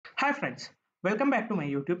Hi friends, welcome back to my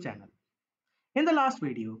YouTube channel. In the last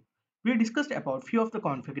video, we discussed about few of the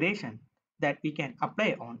configuration that we can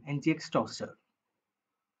apply on ngx-toastr.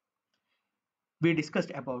 We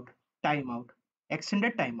discussed about timeout,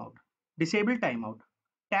 extended timeout, disable timeout,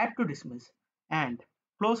 tab to dismiss, and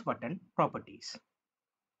close button properties.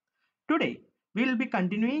 Today, we will be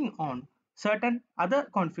continuing on certain other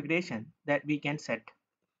configuration that we can set.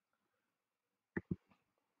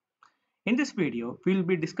 In this video, we will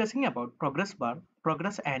be discussing about progressBar,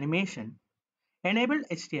 progressAnimation,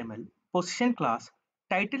 enableHtml, positionClass,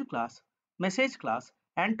 titleClass, messageClass,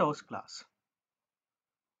 and toastClass.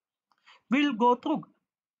 We'll go through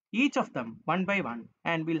each of them one by one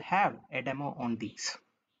and we'll have a demo on these.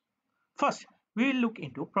 First, we will look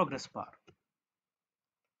into progressBar.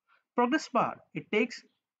 progressBar, it takes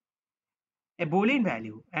a boolean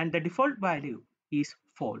value and the default value is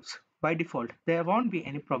false. By default, there won't be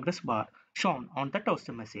any progressBar shown on the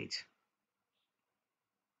toaster message.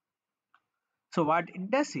 So what it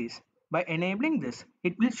does is, by enabling this,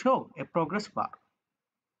 it will show a progressBar.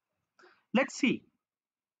 Let's see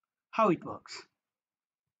how it works.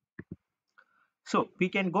 So we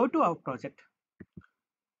can go to our project.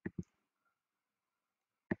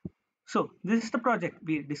 So this is the project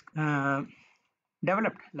we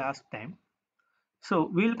developed last time. So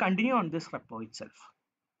we will continue on this repo itself.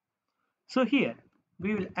 So here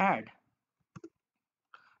we will add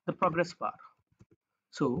the progress bar.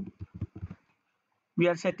 So we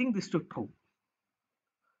are setting this to true.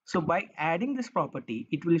 So by adding this property,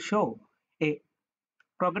 it will show a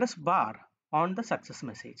progress bar on the success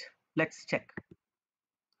message. Let's check.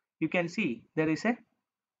 You can see there is a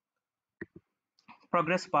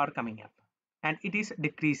progress bar coming up and it is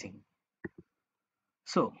decreasing.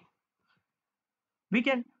 So we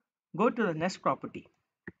can go to the next property.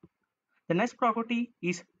 The next property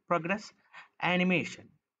is progressAnimation.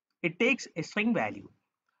 It takes a string value.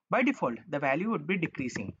 By default, the value would be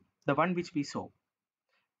decreasing, the one which we saw.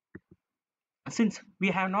 Since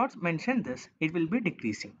we have not mentioned this, it will be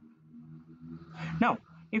decreasing. Now,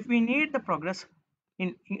 if we need the progress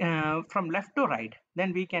from left to right,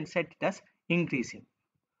 then we can set it as increasing.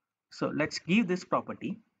 So let's give this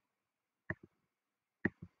property.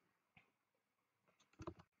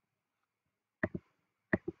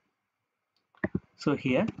 So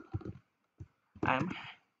here I am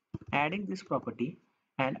adding this property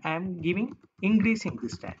and I am giving increasing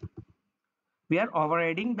this time. We are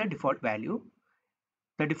overriding the default value.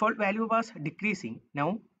 The default value was decreasing.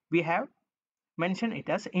 Now we have mentioned it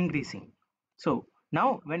as increasing. So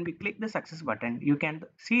now when we click the success button, you can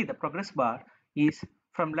see the progress bar is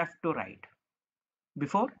from left to right.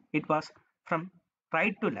 Before it was from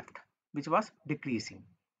right to left, which was decreasing.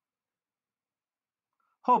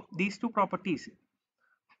 Hope these two properties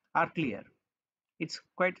are clear. It's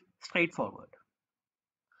quite straightforward.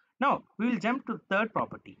 Now we will jump to the third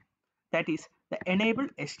property, that is the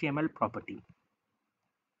enableHtml property.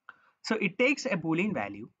 So it takes a boolean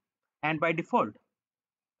value and by default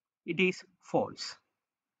it is false.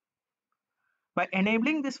 By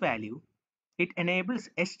enabling this value, it enables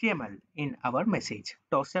HTML in our message,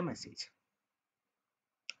 toaster message.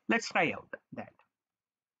 Let's try out that.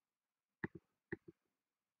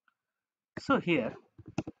 So here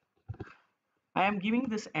I am giving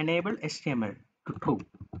this enable HTML to true.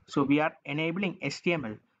 So we are enabling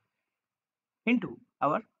HTML into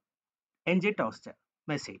our ngx-toastr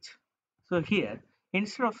message. So here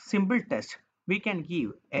instead of simple text, we can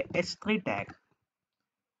give a h3 tag.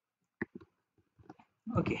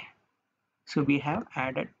 Okay, so we have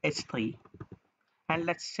added h3 and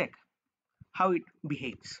let's check how it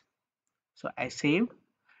behaves. So I saved.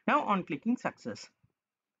 Now on clicking success,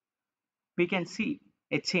 we can see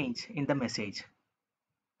a change in the message.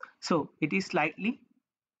 So it is slightly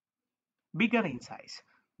bigger in size.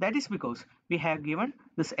 That is because we have given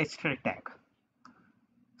this h3 tag.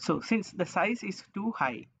 So since the size is too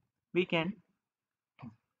high, we can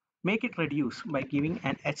make it reduce by giving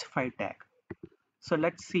an h5 tag. So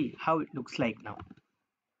let's see how it looks like now.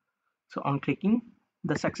 So on clicking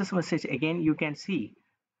the success message again, you can see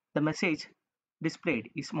the message displayed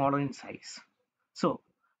is smaller in size. So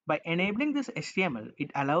by enabling this HTML, it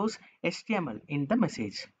allows HTML in the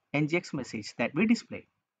message, ngx message that we display.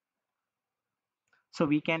 So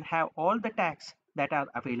we can have all the tags that are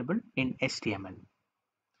available in HTML.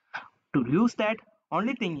 To use that,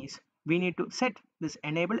 only thing is we need to set this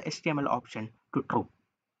enable HTML option to true.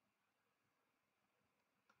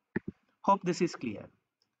 Hope this is clear.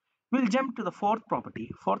 We'll jump to the fourth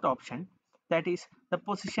option, that is the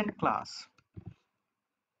positionClass.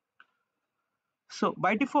 So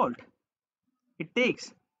by default, it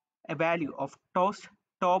takes a value of toast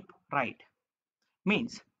top right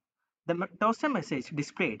means the toaster message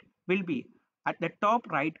displayed will be at the top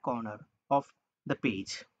right corner of the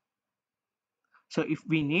page. So if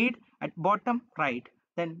we need at bottom right,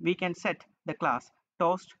 then we can set the class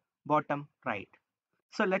toast bottom right.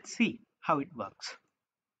 So let's see how it works.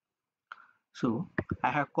 So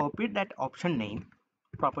I have copied that option name,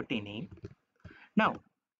 property name. Now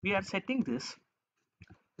we are setting this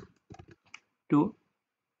to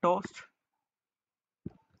toast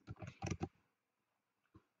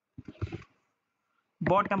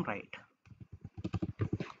bottom right.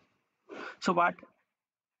 So what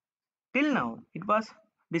till now it was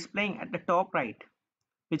displaying at the top right,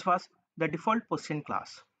 which was the default position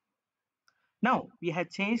class. Now we have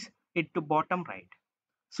changed it to bottom right.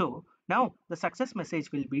 So now the success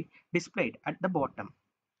message will be displayed at the bottom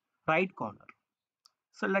right corner.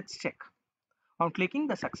 So let's check. On clicking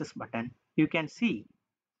the success button, you can see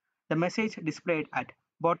the message displayed at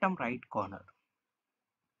bottom right corner.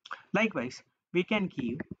 Likewise, we can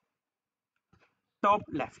give top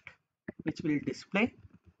left, which will display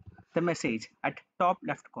the message at top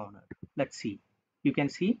left corner. Let's see. You can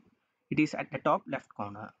see it is at the top left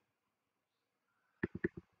corner.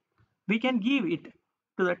 We can give it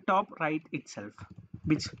to the top right itself,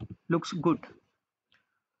 which looks good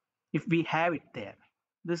if we have it there.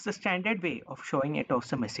 This is the standard way of showing a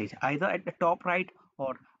toaster message, either at the top right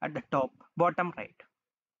or at the top bottom right.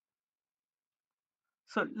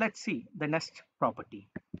 So let's see the next property.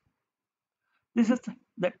 This is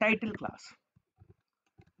the title class.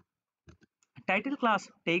 Title class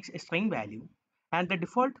takes a string value, and the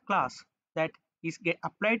default class that is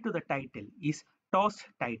applied to the title is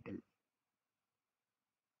toastTitle.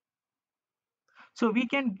 So we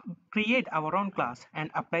can create our own class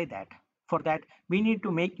and apply that. For that, we need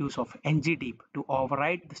to make use of ngdeep to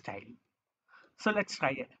override the style. So let's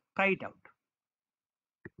try it out.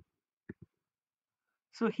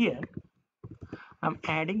 So here I'm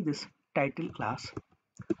adding this title class,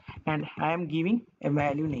 and I am giving a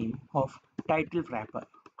value name of title wrapper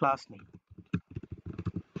class name.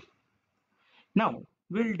 Now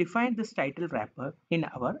we'll define this title wrapper in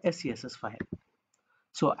our SCSS file.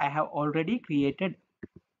 So I have already created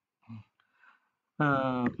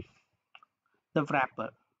uh, the wrapper.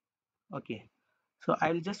 Okay, so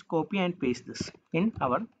I will just copy and paste this in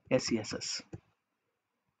our SCSS.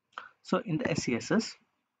 So in the SCSS,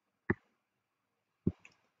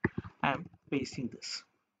 I am pasting this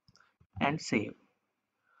and save.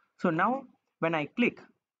 So now when I click,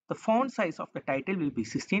 the font size of the title will be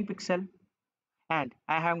 16 pixel, and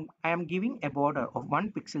I am giving a border of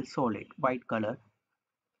 1 pixel solid white color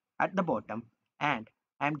at the bottom, and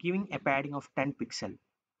I am giving a padding of 10 pixel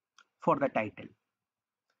for the title.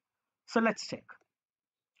 So let's check.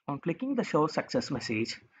 On clicking the show success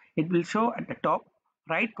message, it will show at the top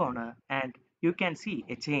right corner, and you can see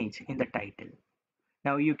a change in the title.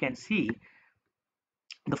 Now you can see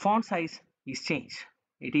the font size is changed.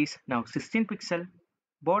 It is now 16 pixel,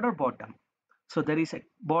 border bottom. So there is a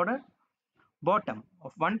border bottom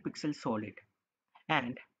of 1 pixel solid,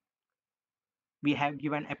 and we have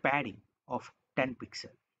given a padding of 10 pixel.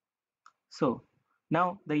 So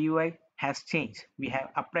now the UI has changed. We have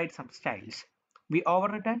applied some styles. We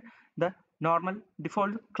overridden the normal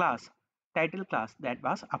default class, title class that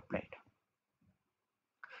was applied.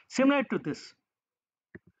 Similar to this,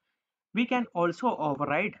 we can also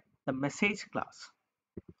override the message class.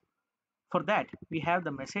 For that, we have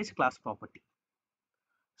the message class property.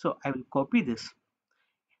 So I will copy this.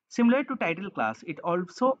 Similar to title class, it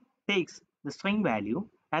also takes the string value,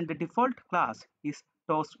 and the default class is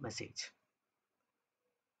toast message.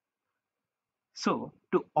 So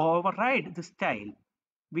to override the style,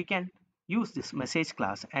 we can use this message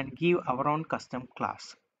class and give our own custom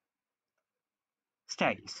class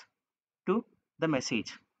styles to the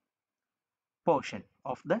message portion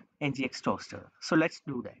of the ngx-toastr. So let's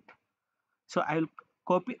do that. So I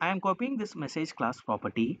am copying this message class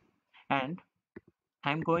property, and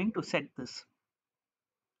I'm going to set this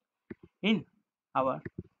in our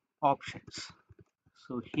options.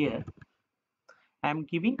 So here I'm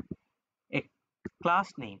giving a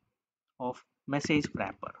class name of message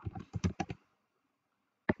wrapper,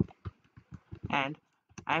 and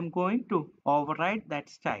I'm going to override that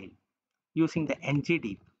style using the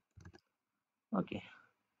ngdeep. Okay,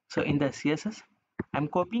 so in the CSS, I'm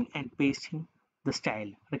copying and pasting the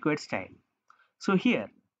style, required style. So here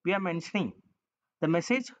we are mentioning the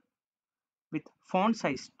message with font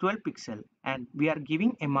size 12 pixel, and we are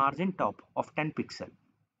giving a margin top of 10 pixel.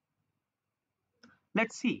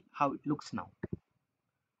 Let's see how it looks now.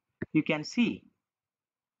 You can see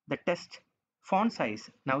the text font size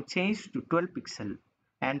now changed to 12 pixel,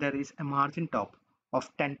 and there is a margin top of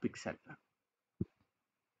 10 pixels.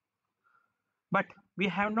 But we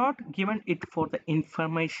have not given it for the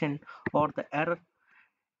information or the error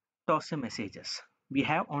toaster messages. We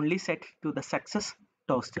have only set to the success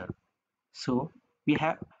toaster. So we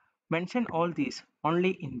have mentioned all these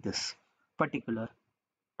only in this particular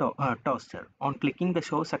toaster. On clicking the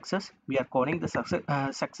show success, we are calling the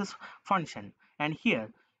success function, and here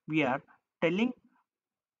we are telling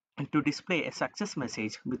to display a success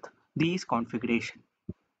message with these configuration.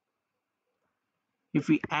 If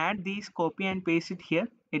we add these, copy and paste it here,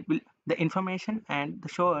 it will the information and the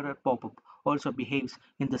show error pop-up also behaves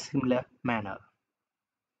in the similar manner.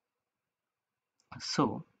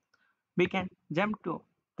 So we can jump to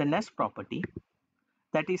the next property,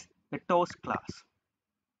 that is the toastClass.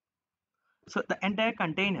 So the entire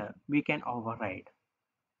container we can override.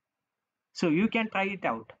 So you can try it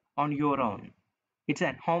out on your own. It's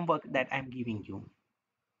an homework that I'm giving you.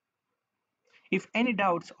 If any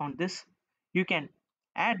doubts on this, you can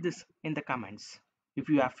add this in the comments. If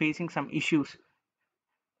you are facing some issues,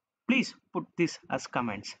 please put this as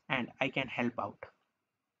comments and I can help out.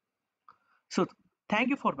 So thank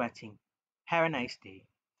you for watching. Have a nice day.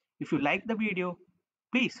 If you like the video,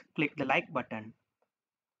 please click the like button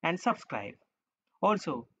and subscribe.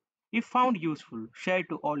 Also, if found useful, share it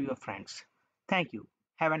to all your friends. Thank you.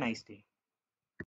 Have a nice day.